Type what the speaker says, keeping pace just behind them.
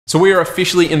So we are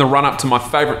officially in the run-up to my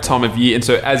favorite time of year, and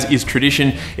so as is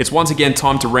tradition, it's once again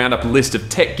time to round up a list of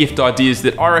tech gift ideas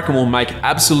that I reckon will make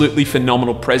absolutely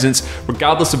phenomenal presents,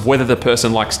 regardless of whether the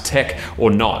person likes tech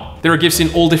or not. There are gifts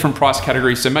in all different price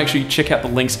categories, so make sure you check out the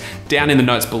links down in the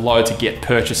notes below to get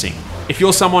purchasing. If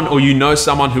you're someone or you know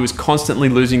someone who is constantly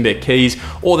losing their keys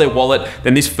or their wallet,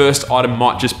 then this first item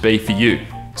might just be for you.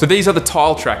 So these are the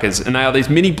tile trackers, and they are these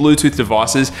mini Bluetooth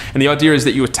devices, and the idea is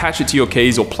that you attach it to your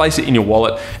keys or place it in your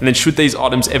wallet, and then should these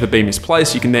items ever be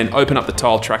misplaced, you can then open up the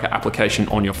tile tracker application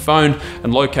on your phone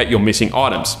and locate your missing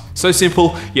items. So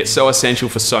simple, yet so essential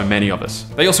for so many of us.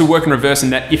 They also work in reverse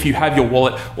in that if you have your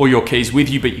wallet or your keys with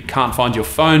you but you can't find your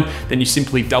phone, then you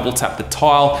simply double tap the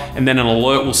tile and then an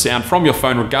alert will sound from your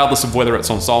phone regardless of whether it's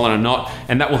on silent or not,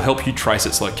 and that will help you trace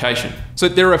its location. So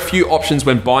there are a few options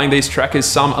when buying these trackers,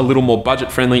 some a little more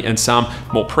budget friendly and some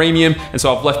more premium, and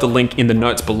so I've left a link in the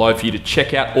notes below for you to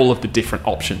check out all of the different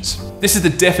options. This is the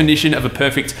definition of a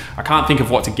perfect, I can't think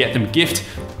of what to get them gift,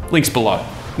 links below.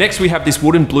 Next we have this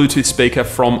wooden Bluetooth speaker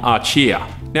from Archeer.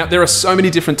 Now, there are so many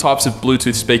different types of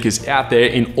Bluetooth speakers out there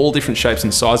in all different shapes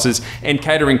and sizes and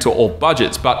catering to all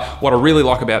budgets, but what I really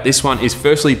like about this one is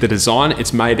firstly the design.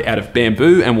 It's made out of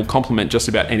bamboo and will complement just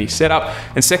about any setup,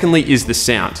 and secondly is the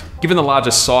sound. Given the larger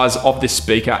size of this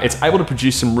speaker, it's able to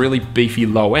produce some really beefy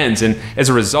low ends, and as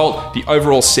a result, the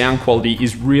overall sound quality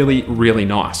is really, really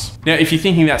nice. Now, if you're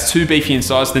thinking that's too beefy in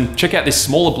size, then check out this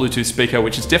smaller Bluetooth speaker,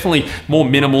 which is definitely more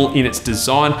minimal in its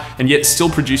design and yet still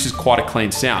produces quite a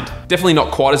clean sound. Definitely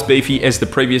not quite as beefy as the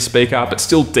previous speaker, but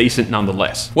still decent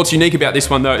nonetheless. What's unique about this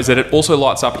one though is that it also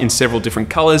lights up in several different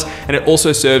colors, and it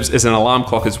also serves as an alarm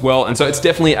clock as well, and so it's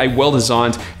definitely a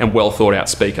well-designed and well thought out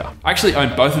speaker. I actually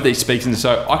own both of these speakers, and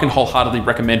so I can wholeheartedly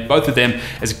recommend both of them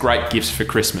as great gifts for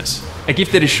Christmas. A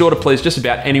gift that is sure to please just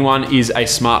about anyone is a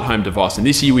smart home device, and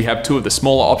this year we have two of the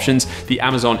smaller options, the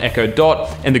Amazon Echo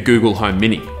Dot and the Google Home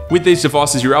Mini. With these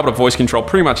devices, you're able to voice control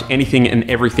pretty much anything and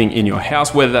everything in your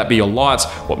house, whether that be your lights,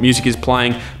 what music is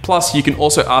playing. Plus, you can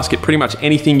also ask it pretty much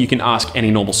anything you can ask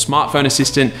any normal smartphone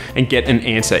assistant and get an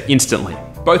answer instantly.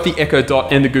 Both the Echo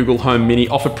Dot and the Google Home Mini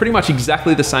offer pretty much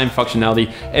exactly the same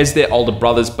functionality as their older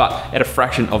brothers, but at a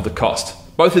fraction of the cost.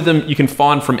 Both of them you can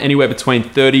find from anywhere between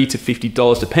 $30 to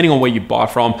 $50 depending on where you buy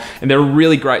from, and they're a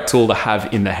really great tool to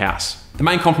have in the house. The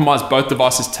main compromise both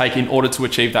devices take in order to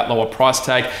achieve that lower price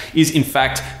tag is in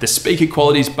fact the speaker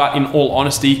qualities, but in all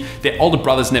honesty, their older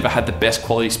brothers never had the best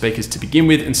quality speakers to begin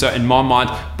with, and so in my mind,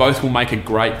 both will make a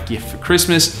great gift for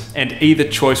Christmas, and either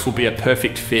choice will be a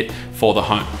perfect fit for the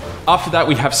home. After that,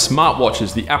 we have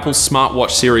smartwatches, the Apple Smartwatch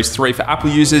Series 3 for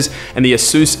Apple users and the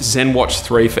Asus ZenWatch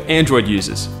 3 for Android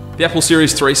users. The Apple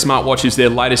Series 3 smartwatch is their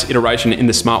latest iteration in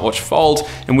the smartwatch fold,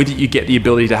 and with it you get the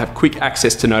ability to have quick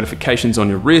access to notifications on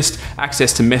your wrist,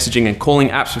 access to messaging and calling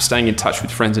apps for staying in touch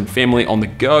with friends and family on the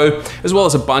go, as well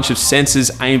as a bunch of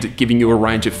sensors aimed at giving you a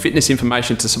range of fitness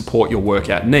information to support your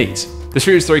workout needs. The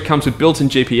Series 3 comes with built-in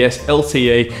GPS,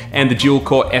 LTE, and the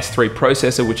dual-core S3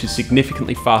 processor, which is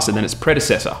significantly faster than its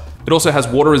predecessor. It also has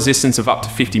water resistance of up to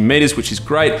 50 meters, which is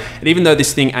great, and even though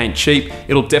this thing ain't cheap,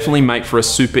 it'll definitely make for a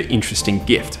super interesting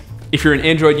gift. If you're an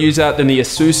Android user, then the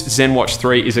Asus ZenWatch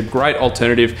 3 is a great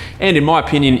alternative, and in my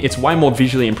opinion, it's way more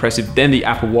visually impressive than the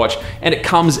Apple Watch, and it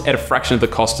comes at a fraction of the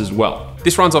cost as well.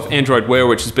 This runs off Android Wear,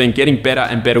 which has been getting better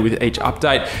and better with each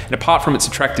update, and apart from its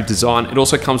attractive design, it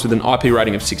also comes with an IP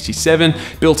rating of 67,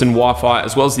 built-in Wi-Fi,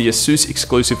 as well as the Asus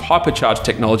exclusive hypercharge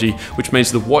technology, which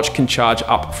means the watch can charge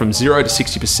up from 0 to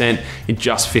 60% in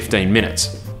just 15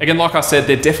 minutes. Again, like I said,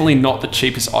 they're definitely not the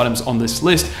cheapest items on this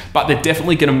list, but they're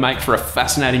definitely gonna make for a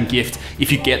fascinating gift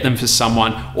if you get them for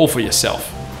someone or for yourself.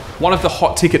 One of the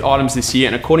hot ticket items this year,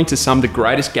 and according to some, the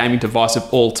greatest gaming device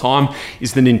of all time,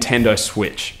 is the Nintendo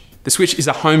Switch. The Switch is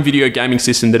a home video gaming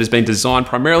system that has been designed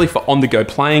primarily for on-the-go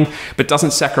playing, but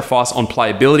doesn't sacrifice on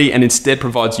playability and instead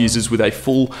provides users with a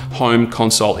full home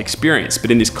console experience, but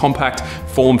in this compact,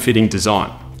 form-fitting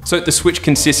design. So the Switch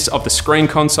consists of the screen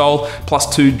console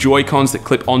plus two Joy-Cons that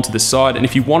clip onto the side, and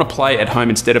if you want to play at home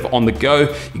instead of on the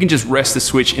go, you can just rest the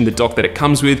Switch in the dock that it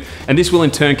comes with, and this will in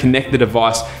turn connect the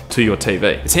device to your TV.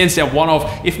 It's hands down one of,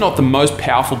 if not the most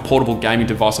powerful portable gaming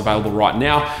device available right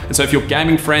now, and so if your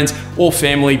gaming friends or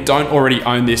family don't already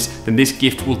own this, then this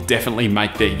gift will definitely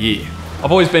make their year.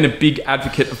 I've always been a big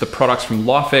advocate of the products from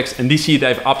LIFX, and this year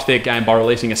they've upped their game by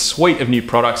releasing a suite of new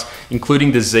products,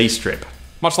 including the Z Strip.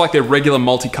 Much like their regular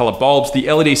multicolor bulbs,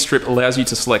 the LED strip allows you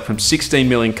to select from 16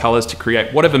 million colors to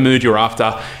create whatever mood you're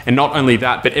after. And not only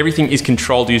that, but everything is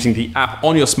controlled using the app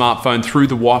on your smartphone through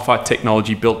the Wi-Fi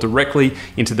technology built directly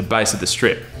into the base of the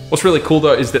strip. What's really cool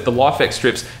though is that the LIFX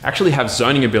strips actually have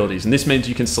zoning abilities, and this means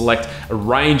you can select a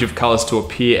range of colors to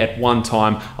appear at one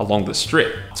time along the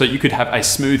strip. So you could have a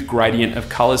smooth gradient of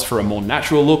colors for a more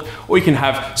natural look, or you can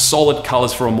have solid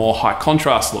colors for a more high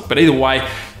contrast look. But either way,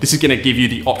 this is going to give you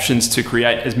the options to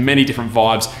create as many different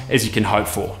vibes as you can hope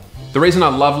for. The reason I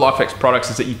love LIFX products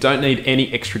is that you don't need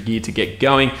any extra gear to get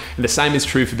going, and the same is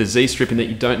true for the Z Strip in that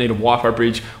you don't need a Wi-Fi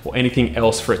bridge or anything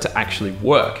else for it to actually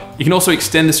work. You can also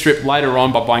extend the strip later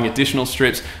on by buying additional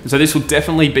strips, and so this will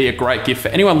definitely be a great gift for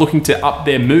anyone looking to up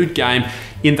their mood game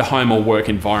in the home or work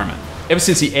environment. Ever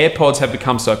since the AirPods have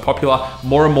become so popular,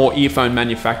 more and more earphone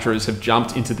manufacturers have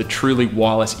jumped into the truly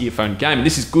wireless earphone game, and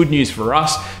this is good news for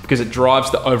us because it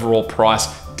drives the overall price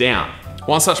down.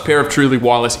 One such pair of truly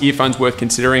wireless earphones worth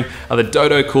considering are the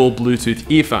Dodocool Bluetooth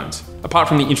earphones. Apart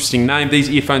from the interesting name, these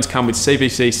earphones come with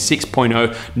CVC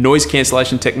 6.0 noise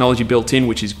cancellation technology built in,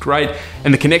 which is great,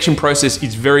 and the connection process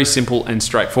is very simple and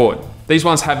straightforward. These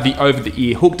ones have the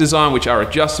over-the-ear hook design, which are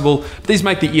adjustable, but these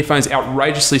make the earphones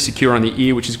outrageously secure on the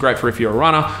ear, which is great for if you're a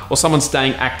runner or someone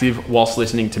staying active whilst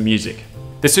listening to music.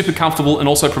 They're super comfortable and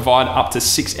also provide up to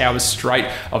 6 hours straight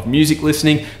of music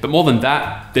listening, but more than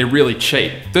that, they're really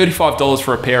cheap. $35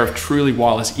 for a pair of truly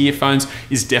wireless earphones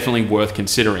is definitely worth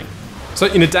considering. So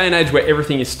in a day and age where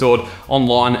everything is stored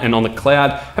online and on the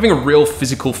cloud, having a real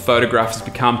physical photograph has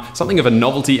become something of a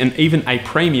novelty and even a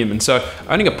premium, and so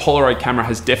owning a Polaroid camera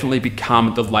has definitely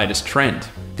become the latest trend.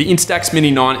 The Instax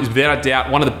Mini 9 is without a doubt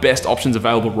one of the best options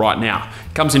available right now.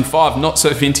 It comes in 5 not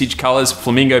so vintage colors: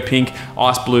 flamingo pink,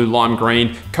 ice blue, lime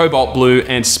green, cobalt blue,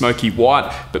 and smoky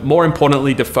white, but more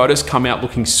importantly, the photos come out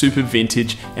looking super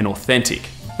vintage and authentic.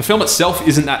 The film itself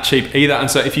isn't that cheap either, and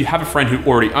so if you have a friend who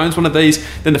already owns one of these,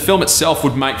 then the film itself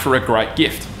would make for a great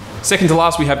gift. Second to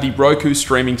last, we have the Roku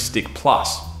Streaming Stick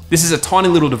Plus. This is a tiny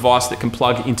little device that can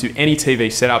plug into any TV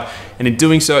setup, and in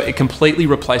doing so, it completely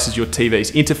replaces your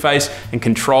TV's interface and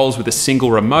controls with a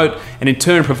single remote, and in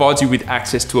turn provides you with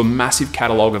access to a massive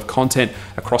catalog of content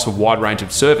across a wide range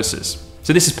of services.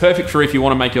 So this is perfect for if you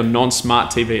want to make your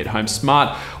non-smart TV at home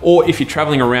smart, or if you're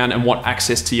traveling around and want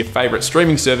access to your favorite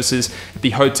streaming services at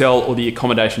the hotel or the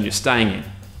accommodation you're staying in.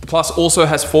 The Plus also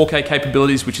has 4K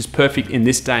capabilities, which is perfect in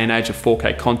this day and age of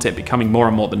 4K content becoming more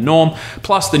and more the norm.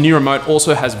 Plus, the new remote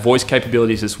also has voice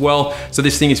capabilities as well, so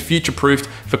this thing is future-proofed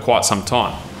for quite some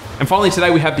time. And finally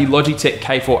today we have the Logitech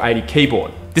K480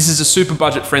 keyboard. This is a super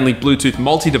budget-friendly Bluetooth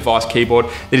multi-device keyboard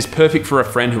that is perfect for a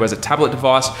friend who has a tablet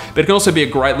device, but it can also be a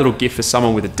great little gift for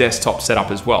someone with a desktop setup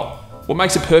as well. What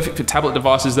makes it perfect for tablet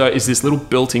devices though is this little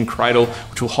built-in cradle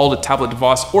which will hold a tablet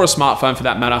device, or a smartphone for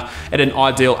that matter, at an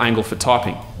ideal angle for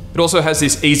typing. It also has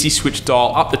this easy switch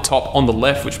dial up the top on the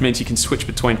left, which means you can switch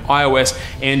between iOS,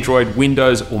 Android,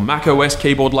 Windows, or macOS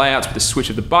keyboard layouts with the switch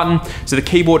of the button. So the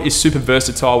keyboard is super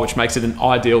versatile, which makes it an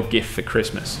ideal gift for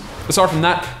Christmas. Aside from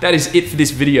that, that is it for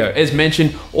this video. As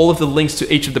mentioned, all of the links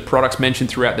to each of the products mentioned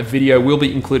throughout the video will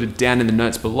be included down in the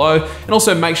notes below. And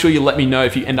also make sure you let me know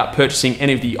if you end up purchasing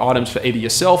any of the items for either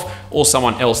yourself or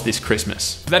someone else this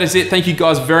Christmas. But that is it. Thank you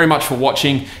guys very much for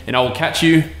watching, and I will catch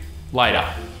you later.